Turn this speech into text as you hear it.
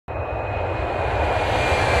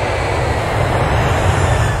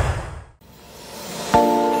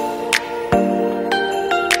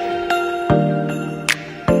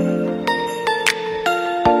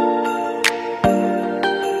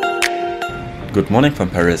Good morning from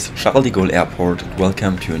Paris Charles de Gaulle Airport and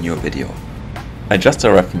welcome to a new video. I just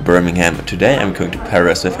arrived in Birmingham and today I'm going to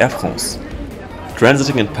Paris with Air France.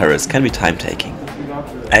 Transiting in Paris can be time-taking.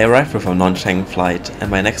 I arrived with a non-Schengen flight and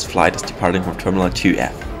my next flight is departing from Terminal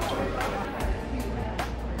 2F.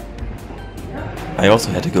 I also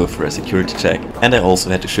had to go for a security check and I also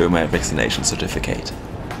had to show my vaccination certificate.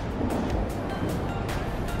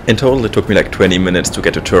 In total it took me like 20 minutes to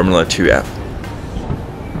get to Terminal 2F.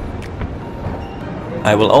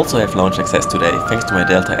 I will also have lounge access today thanks to my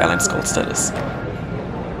Delta Airlines Gold status.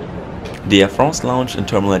 The Air France lounge in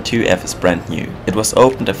Terminal 2F is brand new. It was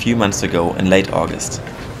opened a few months ago in late August.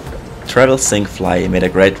 Travel Sync Fly made a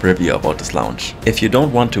great review about this lounge. If you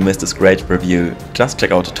don't want to miss this great review, just check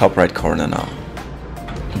out the top right corner now.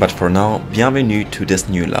 But for now, bienvenue to this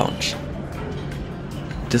new lounge.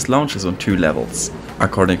 This lounge is on 2 levels.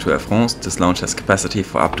 According to Air France, this lounge has capacity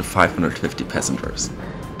for up to 550 passengers.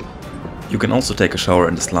 You can also take a shower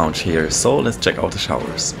in this lounge here, so let's check out the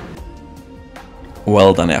showers.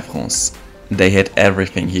 Well done Air France. They had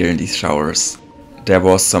everything here in these showers. There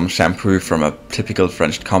was some shampoo from a typical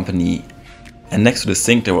French company, and next to the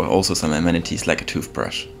sink there were also some amenities like a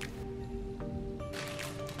toothbrush.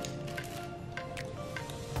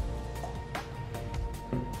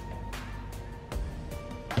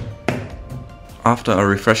 After a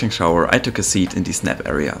refreshing shower, I took a seat in these nap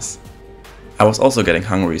areas. I was also getting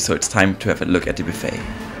hungry, so it's time to have a look at the buffet.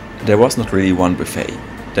 There was not really one buffet.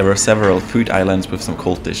 There were several food islands with some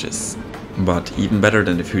cold dishes. But even better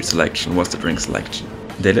than the food selection was the drink selection.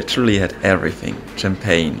 They literally had everything.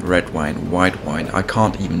 Champagne, red wine, white wine, I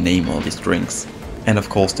can't even name all these drinks. And of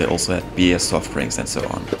course they also had beer, soft drinks and so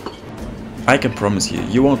on. I can promise you,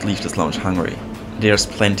 you won't leave this lounge hungry. There's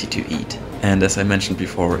plenty to eat. And as I mentioned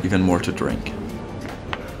before, even more to drink.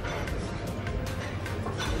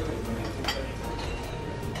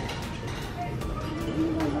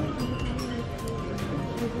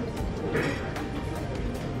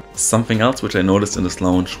 Something else which I noticed in this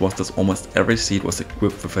lounge was that almost every seat was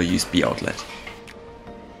equipped with a USB outlet.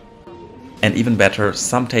 And even better,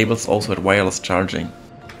 some tables also had wireless charging.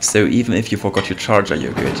 So even if you forgot your charger,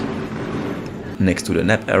 you're good. Next to the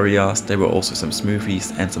nap areas there were also some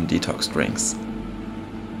smoothies and some detox drinks.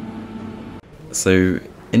 So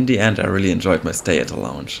in the end I really enjoyed my stay at the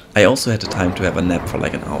lounge. I also had the time to have a nap for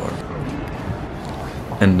like an hour.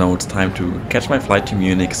 And now it's time to catch my flight to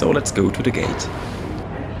Munich, so let's go to the gate.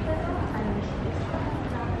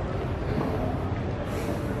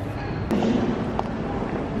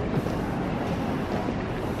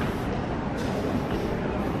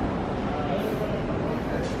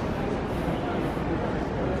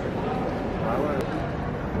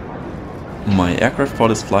 My aircraft for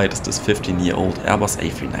this flight is this 15-year-old Airbus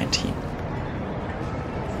A319.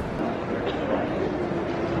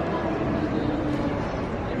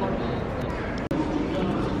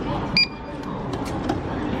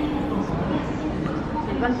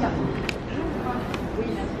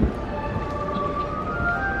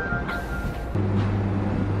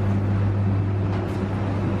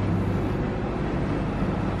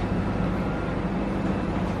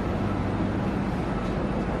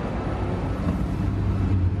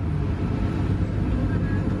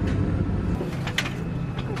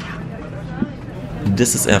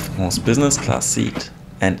 This is Air France business class seat,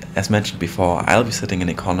 and as mentioned before, I'll be sitting in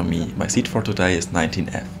economy. My seat for today is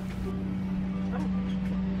 19F.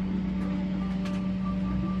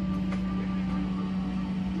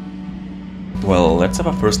 Well, let's have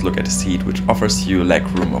a first look at the seat, which offers you leg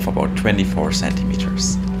room of about 24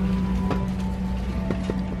 centimeters.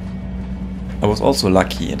 I was also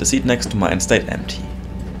lucky and the seat next to mine stayed empty.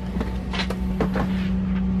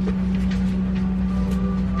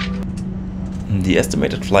 The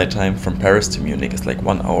estimated flight time from Paris to Munich is like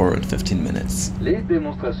 1 hour and 15 minutes.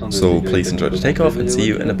 So please enjoy the takeoff and see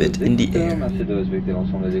you in a bit in the air.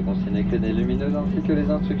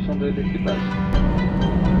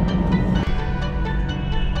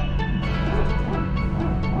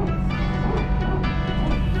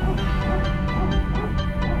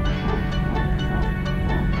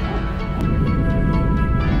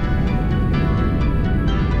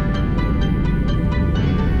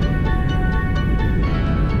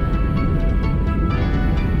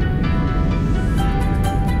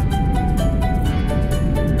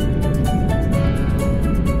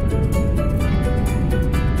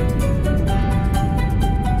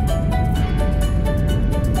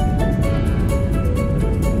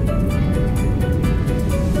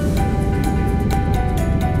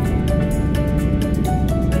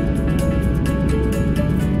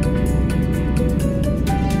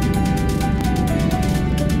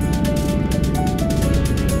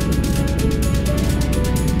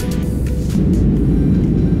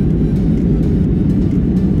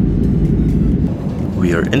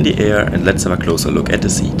 We're in the air and let's have a closer look at the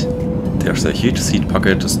seat. There's a huge seat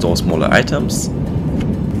pocket to store smaller items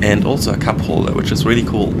and also a cup holder, which is really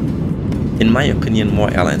cool. In my opinion,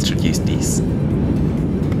 more airlines should use these.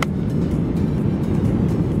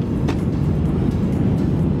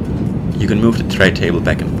 You can move the tray table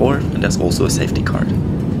back and forth, and there's also a safety card.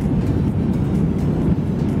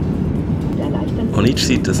 On each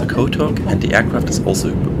seat there's a code hook, and the aircraft is also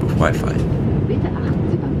equipped with Wi-Fi.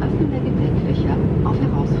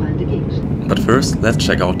 But first, let's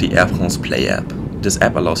check out the Air France Play app. This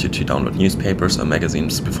app allows you to download newspapers or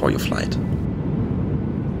magazines before your flight.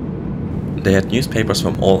 They had newspapers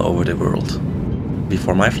from all over the world.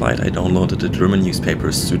 Before my flight I downloaded the German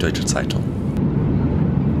newspapers Süddeutsche Zeitung.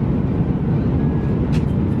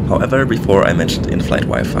 However, before I mentioned in-flight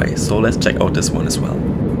Wi-Fi, so let's check out this one as well.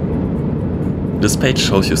 This page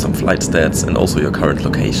shows you some flight stats and also your current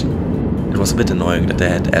location. It was a bit annoying that they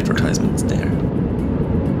had advertisements there.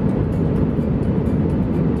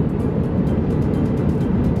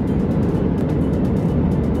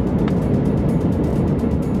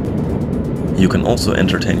 You can also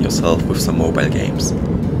entertain yourself with some mobile games.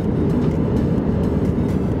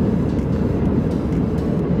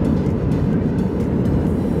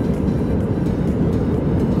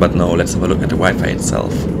 But now let's have a look at the Wi-Fi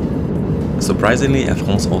itself. Surprisingly, Air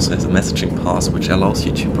France also has a messaging pass which allows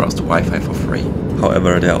you to browse the Wi-Fi for free.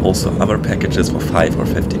 However, there are also other packages for 5 or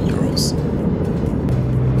 15 euros.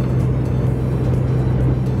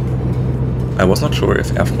 I was not sure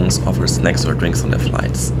if Air France offers snacks or drinks on their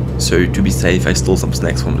flights, so to be safe I stole some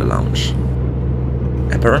snacks from the lounge.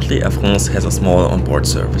 Apparently Air France has a small onboard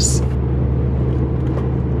service.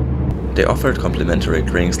 They offered complimentary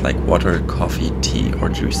drinks like water, coffee, tea or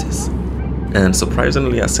juices. And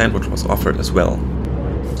surprisingly a sandwich was offered as well.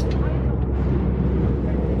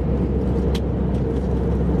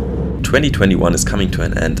 "2021 is coming to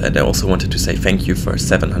an end, and I also wanted to say thank you for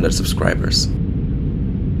 700 subscribers.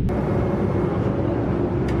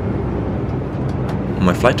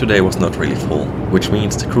 My flight today was not really full, which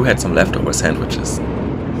means the crew had some leftover sandwiches.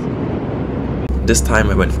 This time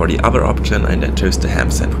I went for the other option and I chose the ham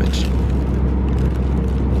sandwich.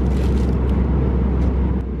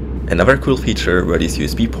 Another cool feature were these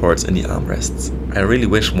USB ports in the armrests. I really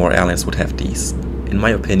wish more airlines would have these. In my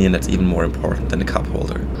opinion, that's even more important than the cup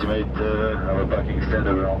holder. Estimate our parking stand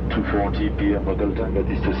around 2:40 p.m. local time, that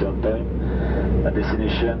is the same time. At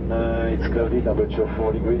destination, it's cloudy, temperature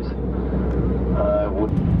 4 degrees.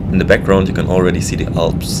 In the background you can already see the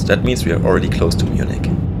Alps. That means we are already close to Munich.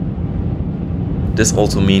 This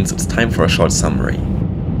also means it's time for a short summary.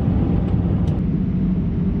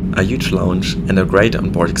 A huge lounge and a great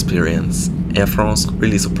onboard experience. Air France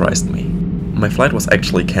really surprised me. My flight was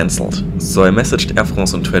actually cancelled, so I messaged Air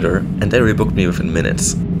France on Twitter and they rebooked me within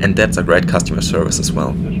minutes. And that's a great customer service as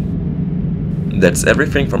well. That's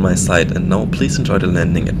everything from my side, and now please enjoy the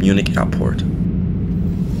landing at Munich Airport.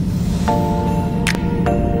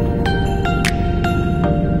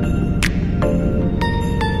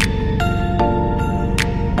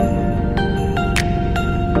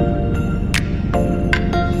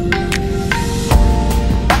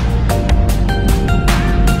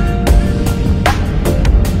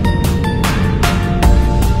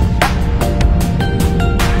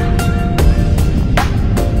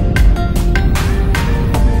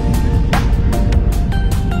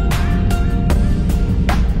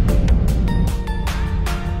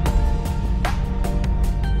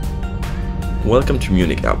 Welcome to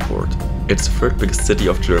Munich Airport. It's the third biggest city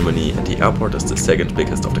of Germany and the airport is the second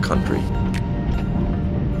biggest of the country.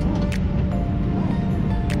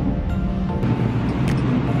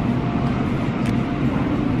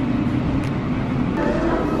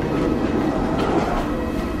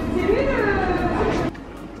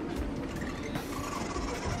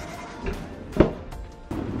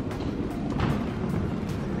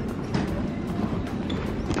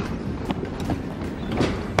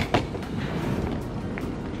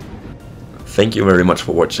 Thank you very much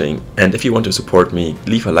for watching, and if you want to support me,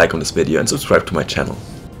 leave a like on this video and subscribe to my channel.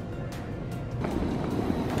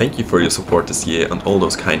 Thank you for your support this year and all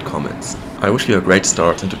those kind comments. I wish you a great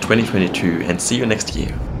start into 2022 and see you next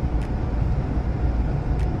year.